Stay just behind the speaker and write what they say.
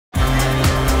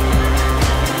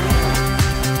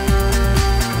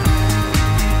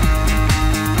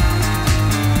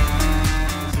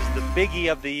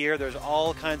biggie of the year. There's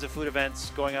all kinds of food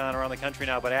events going on around the country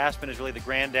now, but Aspen is really the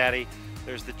granddaddy.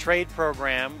 There's the trade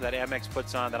program that Amex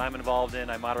puts on that I'm involved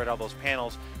in. I moderate all those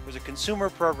panels. There's a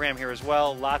consumer program here as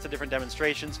well, lots of different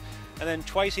demonstrations. And then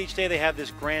twice each day they have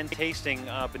this grand tasting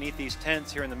beneath these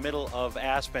tents here in the middle of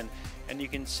Aspen. And you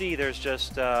can see there's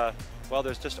just, well,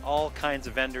 there's just all kinds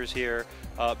of vendors here.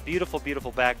 Beautiful,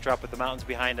 beautiful backdrop with the mountains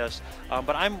behind us.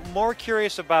 But I'm more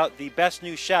curious about the best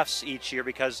new chefs each year,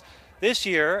 because this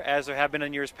year, as there have been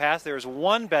in years past, there is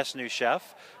one best new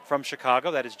chef from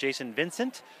Chicago. That is Jason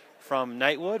Vincent from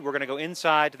Nightwood. We're going to go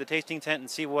inside to the tasting tent and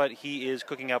see what he is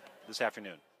cooking up this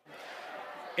afternoon.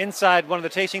 Inside one of the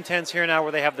tasting tents here now,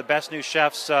 where they have the best new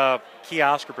chefs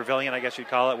kiosk or pavilion, I guess you'd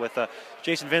call it, with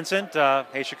Jason Vincent.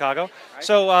 Hey, Chicago.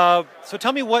 So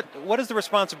tell me, what is the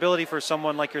responsibility for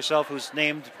someone like yourself who's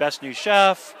named best new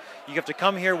chef? You have to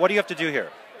come here. What do you have to do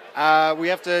here? We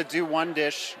have to do one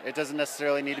dish. It doesn't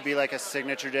necessarily need to be like a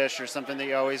signature dish or something that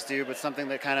you always do, but something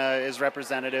that kind of is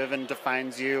representative and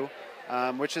defines you,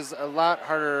 which is a lot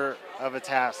harder of a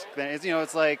task than it's,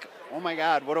 it's like, oh my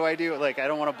God, what do I do? Like, I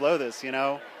don't want to blow this,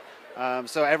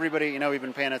 So everybody, we've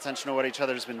been paying attention to what each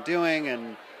other's been doing,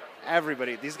 and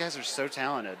everybody, these guys are so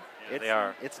talented. Yeah, they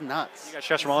are. It's nuts. You got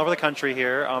chefs from all over the country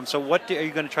here. So what are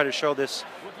you going to try to show this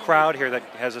crowd here that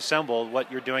has assembled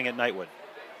what you're doing at Nightwood?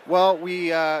 Well, we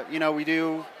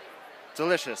do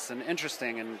delicious and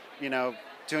interesting, and,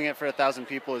 doing it for 1,000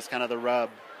 people is kind of the rub.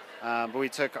 But we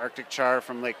took Arctic char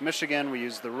from Lake Michigan. We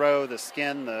used the roe, the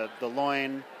skin, the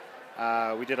loin.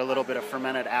 We did a little bit of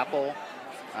fermented apple,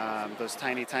 those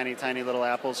tiny, tiny, tiny little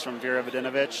apples from Vera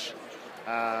Vadinovich.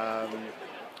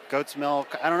 Goat's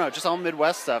milk. I don't know, just all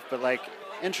Midwest stuff, but like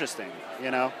interesting,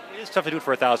 It is tough to do it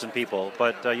for 1,000 people,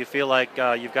 but you feel like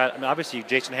you've got, obviously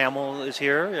Jason Hamill is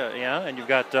here, and you've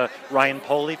got Ryan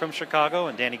Poley from Chicago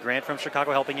and Danny Grant from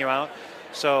Chicago helping you out.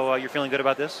 So you're feeling good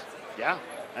about this? Yeah,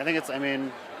 I think it's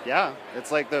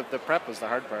like the prep was the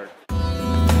hard part.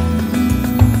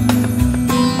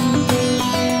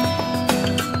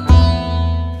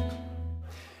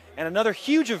 And another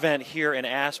huge event here in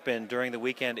Aspen during the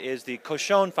weekend is the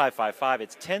Cochon 555.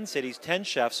 It's 10 cities, 10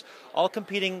 chefs, all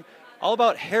competing, all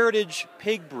about heritage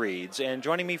pig breeds. And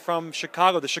joining me from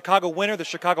Chicago, the Chicago winner, the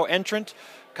Chicago entrant,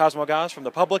 Cosmo Goss from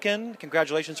the Publican.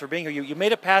 Congratulations for being here. You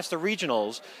made it past the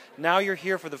regionals. Now you're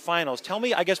here for the finals. Tell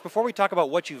me, I guess, before we talk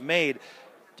about what you've made,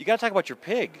 you got to talk about your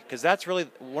pig, because that's really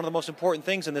one of the most important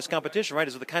things in this competition, right,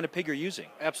 is the kind of pig you're using.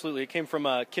 Absolutely. It came from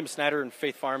Kim Snyder and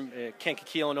Faith Farm in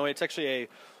Kankakee, Illinois. It's actually a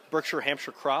Berkshire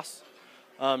Hampshire cross,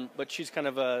 but she's kind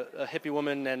of a hippie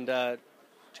woman, and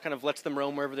she kind of lets them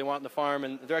roam wherever they want on the farm,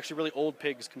 and they're actually really old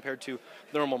pigs compared to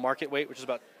the normal market weight, which is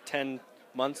about 10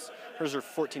 months. Hers are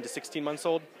 14 to 16 months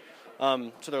old,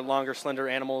 so they're longer, slender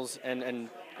animals, and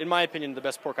in my opinion, the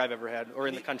best pork I've ever had, or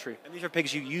in the country. And these are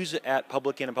pigs you use at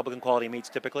Publican and Publican quality meats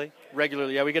typically?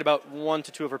 Regularly, yeah. We get about 1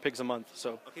 to 2 of our pigs a month.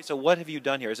 So. Okay, so what have you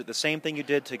done here? Is it the same thing you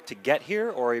did to get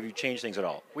here, or have you changed things at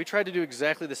all? We tried to do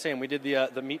exactly the same. We did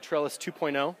the meat trellis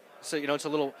 2.0. So, it's a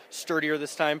little sturdier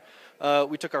this time.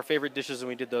 We took our favorite dishes and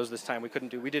we did those this time.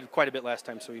 We did quite a bit last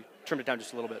time, so we trimmed it down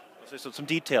just a little bit. So some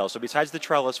details. So besides the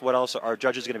trellis, what else are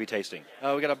judges going to be tasting?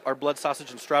 We got our blood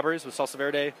sausage and strawberries with salsa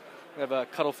verde. We have a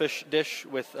cuttlefish dish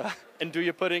with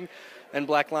andouille pudding and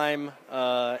black lime.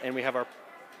 And we have our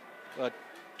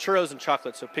churros and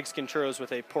chocolate, so pigskin churros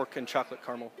with a pork and chocolate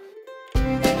caramel.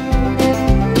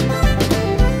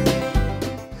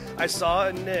 I saw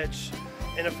a niche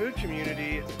in a food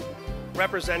community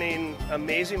representing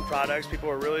amazing products. People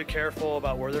were really careful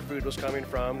about where their food was coming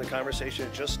from. The conversation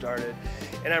had just started,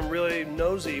 and I'm really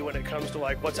nosy when it comes to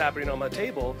like what's happening on my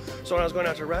table. So when I was going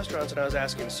out to restaurants and I was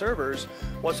asking servers,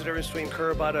 what's the difference between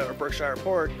Currabata or Berkshire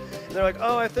pork? And they're like,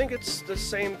 oh, I think it's the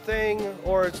same thing,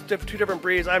 or it's two different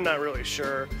breeds. I'm not really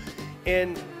sure.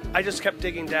 And I just kept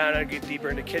digging down. I'd get deeper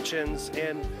into kitchens,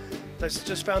 and I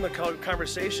just found the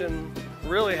conversation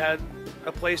really had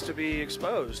a place to be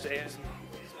exposed. And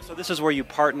so this is where you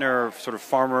partner sort of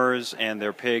farmers and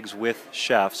their pigs with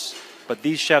chefs, but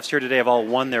these chefs here today have all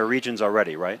won their regions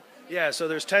already, right? Yeah, so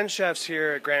there's 10 chefs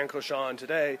here at Grand Cochon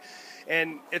today,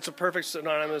 and it's a perfect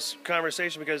synonymous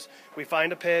conversation because we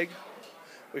find a pig,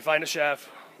 we find a chef,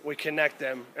 we connect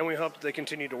them, and we hope they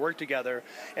continue to work together.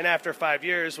 And after 5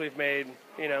 years, we've made,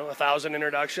 1,000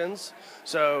 introductions.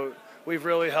 So we've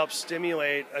really helped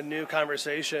stimulate a new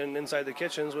conversation inside the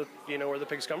kitchens with, where the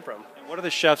pigs come from. And what are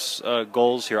the chefs'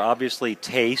 goals here? Obviously,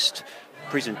 taste,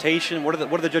 presentation. What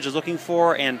are the judges looking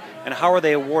for, and how are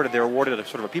they awarded? They're awarded a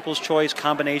sort of a people's choice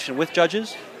combination with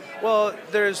judges? Well,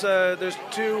 there's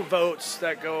 2 votes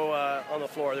that go on the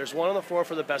floor. There's one on the floor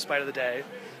for the best bite of the day.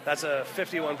 That's a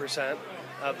 51%.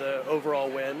 of the overall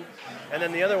win. And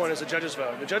then the other one is the judges'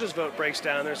 vote. The judges' vote breaks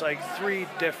down. There's like 3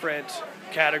 different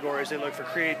categories. They look for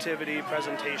creativity,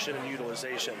 presentation, and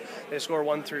utilization. They score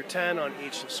 1 through 10 on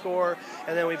each score,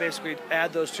 and then we basically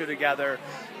add those 2 together.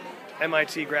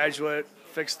 MIT graduate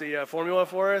fixed the formula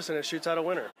for us, and it shoots out a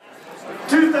winner.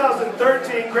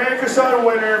 2013 Grand Cochon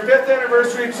winner, 5th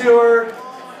anniversary tour,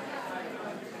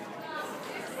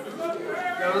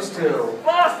 goes to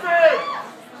Boston!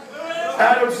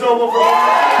 Adam Sobel from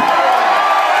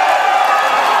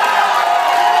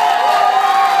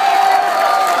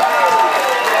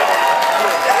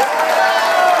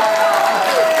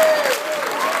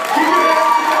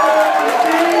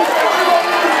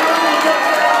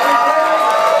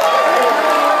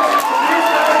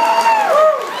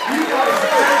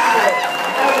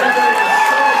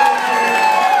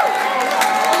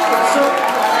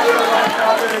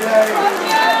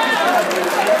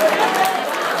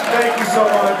Thank you so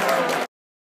much.